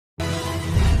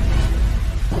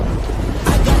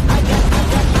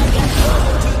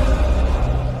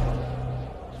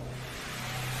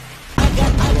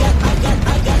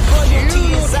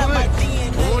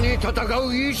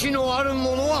う意志のある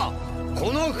者は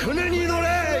この船に乗れ。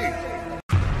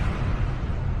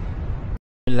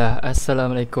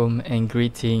 Assalamualaikum and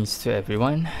greetings to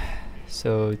everyone.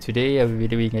 So today I will be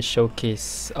doing a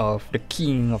showcase of the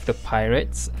king of the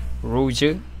pirates,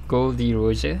 Roger, Gol D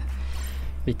Roger,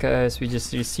 because we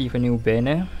just received a new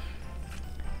banner,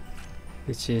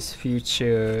 which is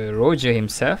future Roger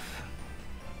himself,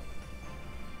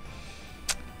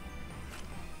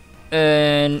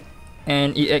 and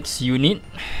an EX unit,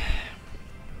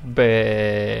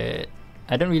 but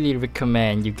I don't really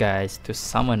recommend you guys to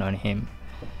summon on him.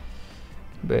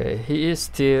 But he is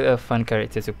still a fun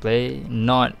character to play,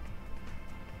 not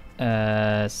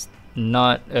a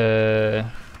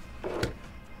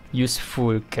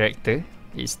useful character.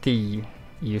 It's still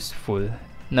useful,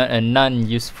 not a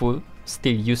non-useful,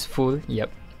 still useful. Yep.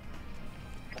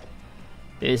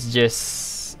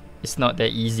 It's not that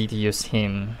easy to use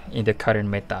him in the current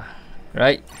meta,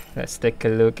 right? Let's take a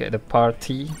look at the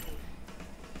party.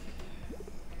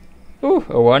 Oh,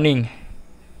 a warning.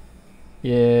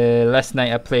 Yeah, last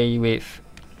night I played with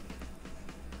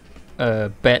a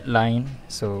bad line,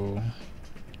 so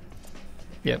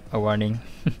yep, a warning.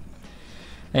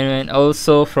 And then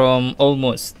also from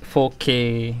almost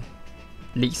 4k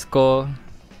league score,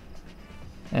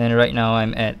 and right now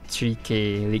I'm at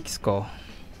 3k league score.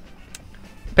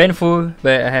 Painful,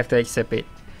 but I have to accept it.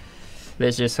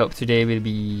 Let's just hope today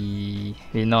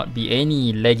will not be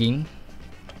any lagging,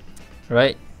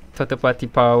 right? Total party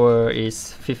power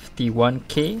is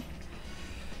 51k.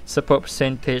 Support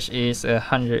percentage is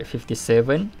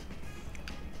 157.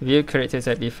 View character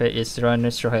type effect is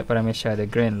runner, straw hat, paramecia, the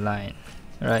grand line.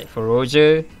 Right, for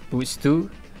Roger, boost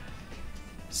 2.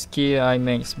 Skill, I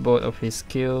max both of his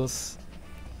skills.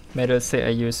 Metal set,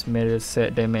 I use metal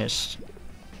set damage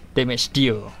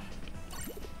deal.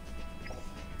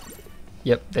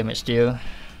 Yep, damage deal.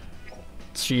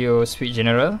 Trio Sweet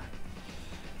General.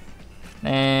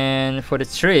 And for the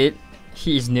trait,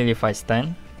 he is nearly 5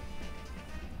 stun.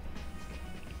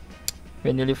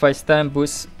 When nearly 5 stun,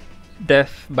 boosts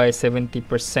death by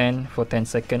 70% for 10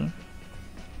 seconds.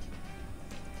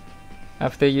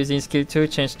 After using skill 2,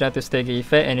 change down to stagger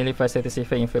effect and nearly 5 status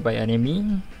effect inflicted by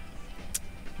enemy.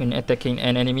 When attacking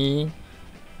an enemy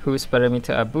whose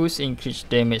parameter are boost, increase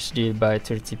damage deal by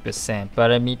 30%.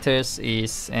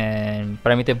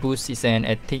 Parameter boost is an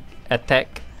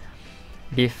attack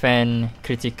defend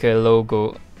critical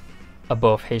logo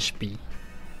above HP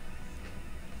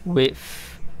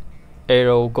with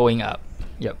arrow going up.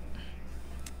 Yep.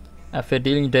 After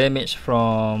dealing damage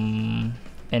from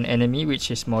an enemy which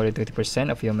is more than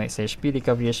 30% of your max HP,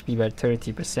 recover HP by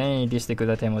 30%, reduce the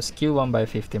cooldown time of skill 1 by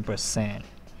 15%.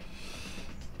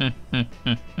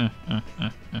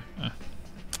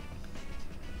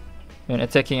 When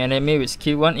attacking enemy with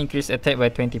skill 1, increase attack by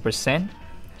 20%.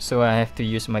 So I have to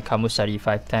use my Kamusari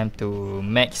 5 times to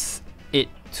max it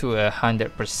to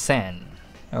 100%.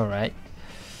 Alright.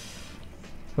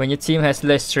 When your team has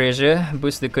less treasure,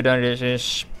 boost the cooldown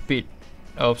speed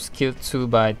of skill 2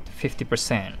 by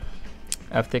 50%.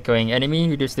 After killing enemy,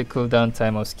 reduce the cooldown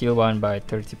time of skill 1 by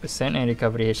 30% and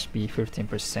recovery HP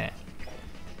 15%.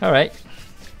 Alright.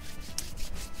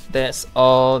 That's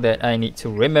all that I need to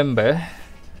remember.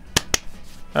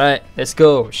 Alright, let's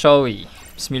go, shall we?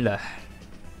 Bismillah.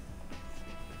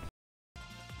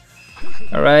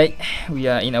 Alright, we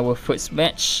are in our first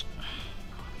match.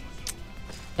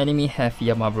 Enemy have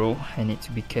Yamabro. I need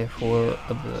to be careful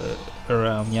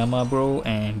around Yamabro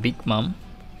and Big Mom.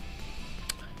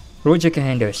 Roger can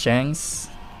handle Shanks.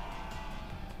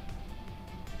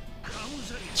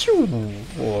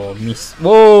 Oh, miss.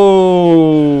 Whoa!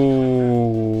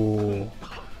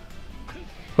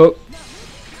 Oh.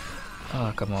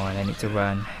 Oh, come on, I need to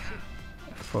run.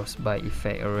 Frostbite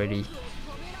effect already.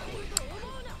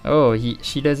 Oh,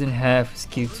 she doesn't have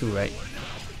skill 2, right?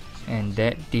 And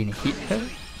that didn't hit her?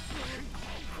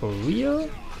 For real?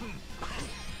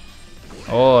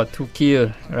 Oh, 2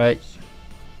 kill, right?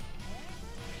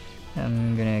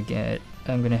 I'm gonna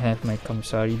have my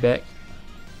Kamusari back.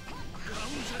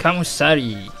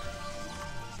 Kamusari!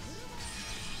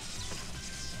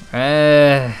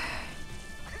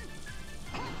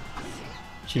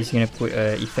 She's gonna put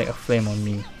a effect of flame on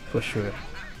me for sure.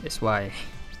 That's why.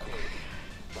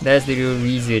 That's the real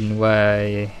reason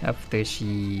why after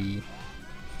she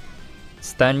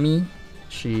stunned me,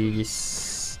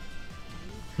 she's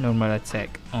normal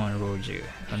attack on Roger,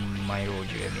 on my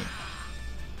Roger I mean.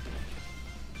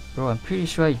 Bro, I'm pretty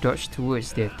sure I dodged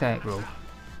towards the attack, bro.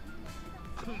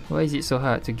 Why is it so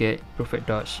hard to get perfect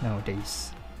dodge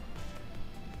nowadays?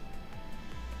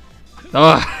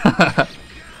 Oh!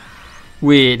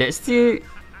 Wait, that still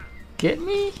get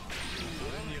me?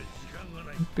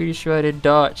 I'm pretty sure I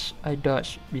dodged. I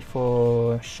dodged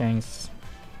before Shanks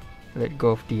let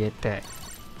go of the attack.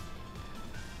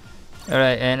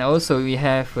 Alright, and also we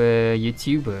have a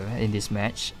YouTuber in this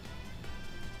match.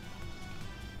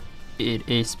 It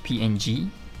is PNG.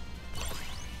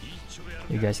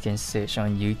 You guys can search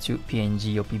on YouTube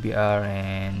PNG or PBR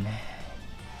and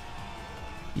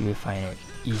you will find it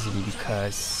easily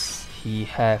because he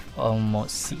have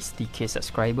almost 60k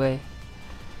subscriber.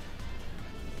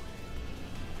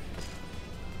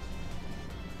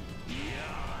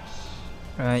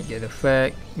 Right, get the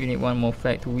flag. We need one more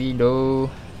flag to win though.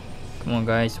 Come on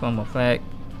guys, one more flag.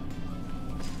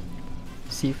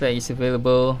 C flag is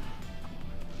available.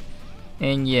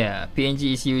 And yeah,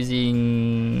 PNG is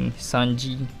using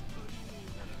Sanji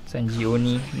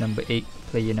Oni, number 8,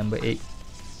 player number 8.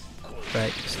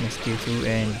 Right, business skill 2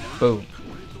 and boom.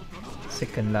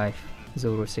 Second life,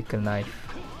 Zoro second life.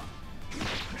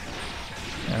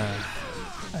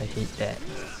 I hate that.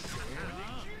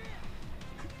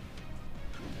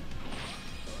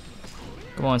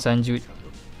 Come on Sanjut.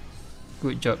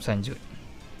 Good job Sanjut.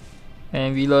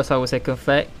 And we lost our second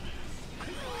flag.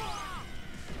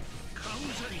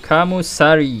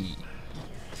 Kamusari.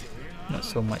 Not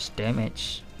so much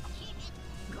damage.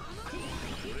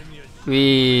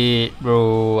 Wait,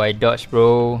 bro. I dodged,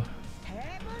 bro.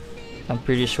 I'm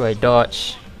pretty sure I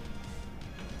dodged.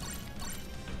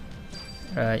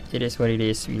 Right, it is what it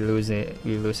is. We lose it.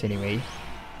 We lose anyway.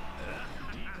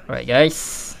 Alright,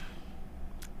 guys.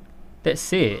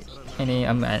 That's it. And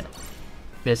then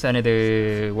there's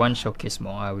another one showcase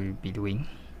more I will be doing.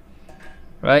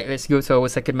 Right, let's go to our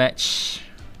second match.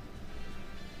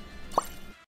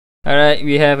 Alright,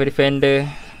 we have a defender.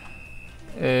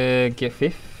 Get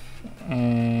 5th.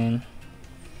 And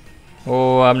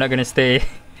oh, I'm not gonna stay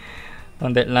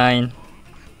on that line.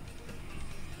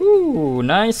 Ooh,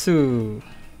 nice.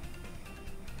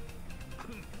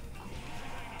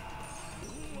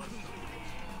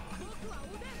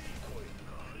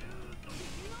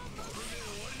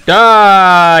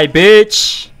 Die,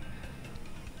 bitch!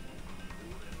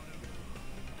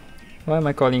 Why am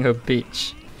I calling her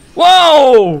bitch?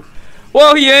 Whoa!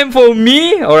 Whoa, he aimed for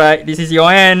me? Alright, this is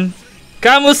your hand.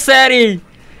 Kamusari!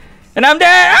 And I'm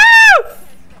dead! Ah!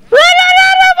 Run, run,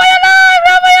 run, run for your life!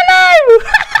 Run for your life!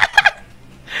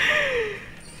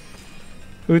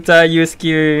 Uta use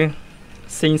skill.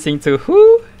 Sing to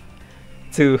who?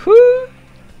 To who?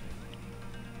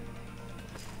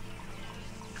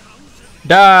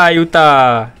 Die,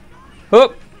 Uta!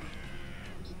 Hoop!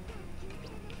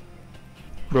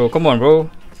 Bro, come on, bro.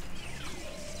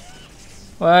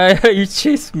 Why you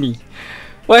chase me?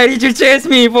 Why did you chase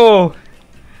me for?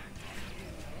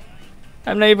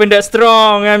 I'm not even that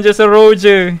strong. I'm just a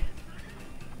Roger.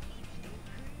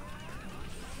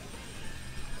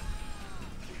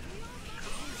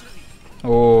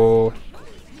 Oh,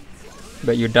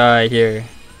 but you die here.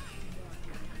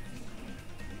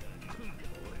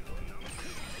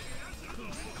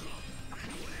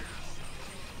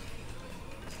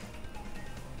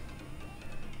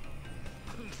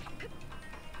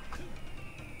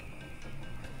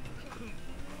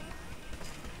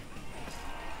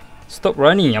 Stop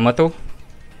running, Yamato.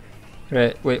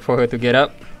 Right, wait for her to get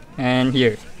up. And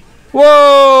here.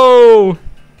 Whoa!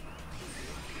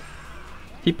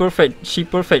 She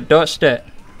perfect dodged that.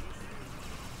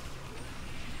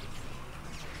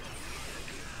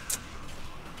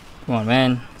 Come on,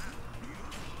 man.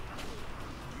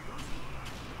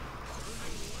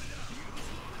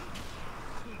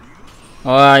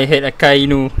 Oh, I hate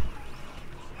Akainu.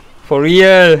 For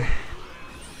real.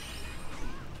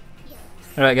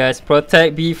 Alright guys,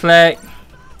 protect B flag.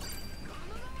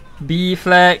 B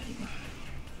flag.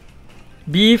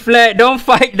 B flag, don't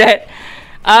fight that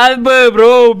Alba,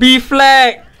 bro. B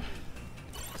flag.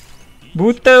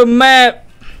 Buta map.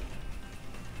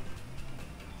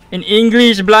 In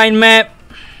English, blind map.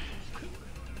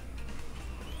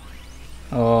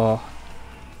 Oh.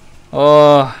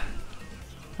 Oh.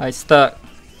 I stuck.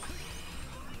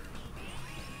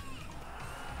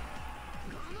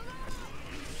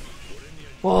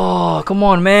 Whoa, come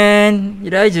on, man.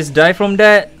 Did I just die from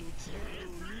that?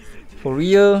 For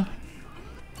real?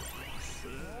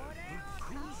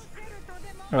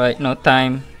 Right, no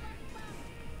time.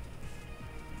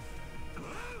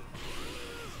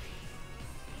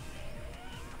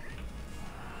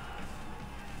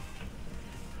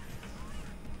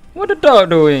 What the dog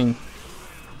doing?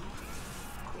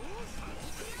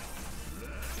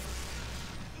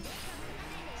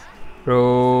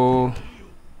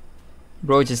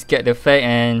 Bro, just get the flag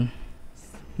and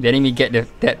the enemy get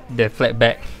the flag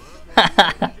back.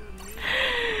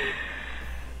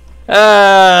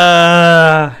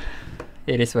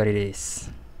 It is what it is.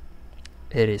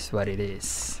 It is what it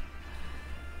is.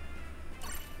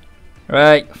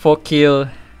 Right, 4 kill,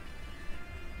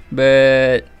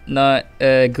 but not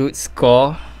a good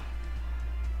score.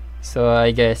 So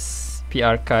I guess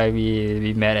PR Kai will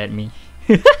be mad at me.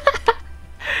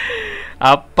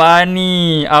 Apa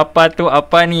ni? Apa tu?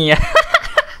 Apa ni?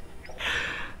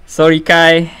 Sorry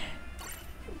Kai.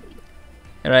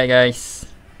 Alright guys,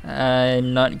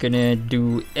 I'm not gonna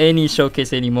do any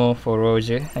showcase anymore for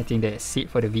Roger. I think that's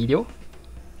it for the video.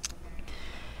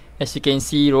 As you can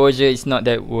see, Roger is not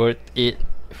that worth it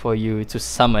for you to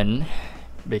summon,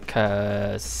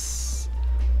 because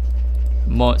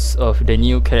most of the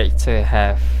new character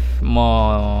have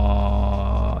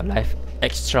more life,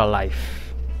 extra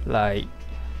life, like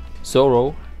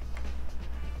Zoro.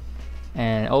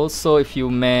 And also if you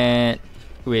met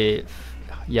with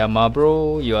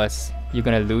Yamabro, you're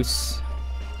gonna lose,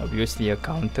 obviously, a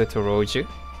counter to Roger.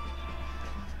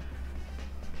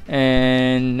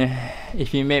 And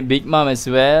if you met Big Mom as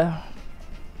well,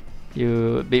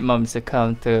 Big Mom's a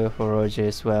counter for Roger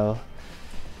as well,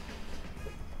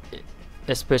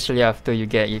 especially after you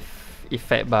get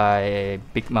effect by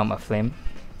Big Mom of Flame.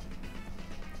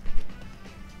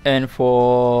 And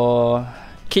for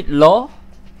Kid Law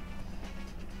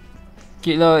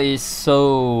is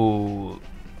so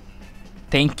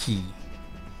tanky,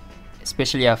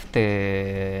 especially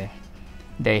after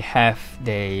they have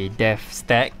the death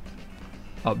stack.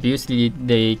 Obviously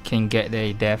they can get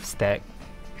the death stack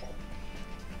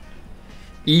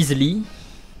easily,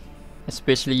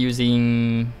 especially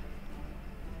using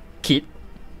Kid.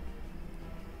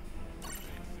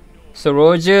 So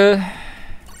Roger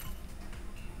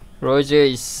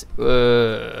is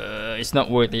it's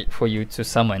not worth it for you to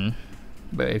summon.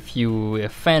 But if you are a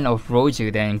fan of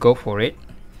Roger, then go for it.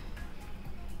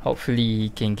 Hopefully he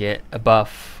can get a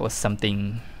buff or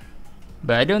something.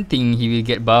 But I don't think he will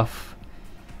get buff,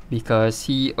 because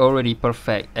he already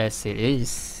perfect as it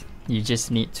is. You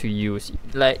just need to use,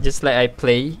 just like I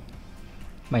play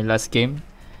my last game.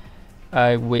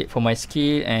 I wait for my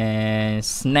skill and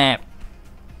snap,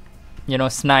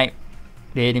 snipe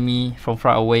the enemy from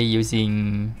far away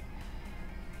using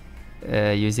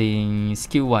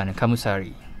skill 1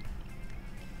 Kamusari.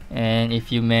 And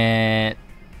if you met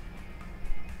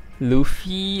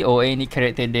Luffy or any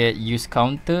character that use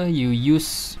counter, you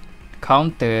use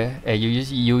counter,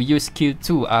 you use skill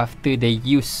 2 after they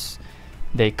use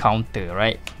the counter,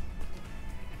 right?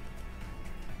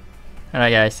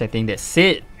 Alright guys, I think that's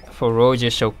it for Roger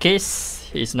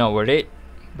Showcase. It's not worth it,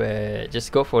 but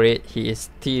just go for it. He is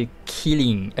still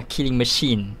a killing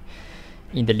machine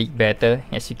in the league battle.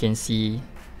 As you can see,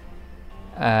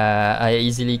 I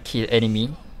easily kill enemy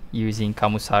using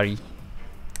Kamusari.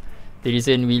 The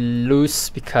reason we lose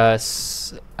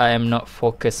because I am not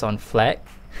focused on flag.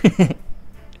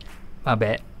 My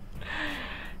bad.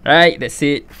 Right, that's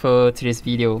it for today's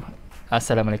video.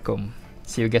 Assalamualaikum.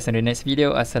 See you guys in the next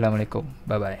video. Assalamualaikum.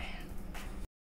 Bye bye.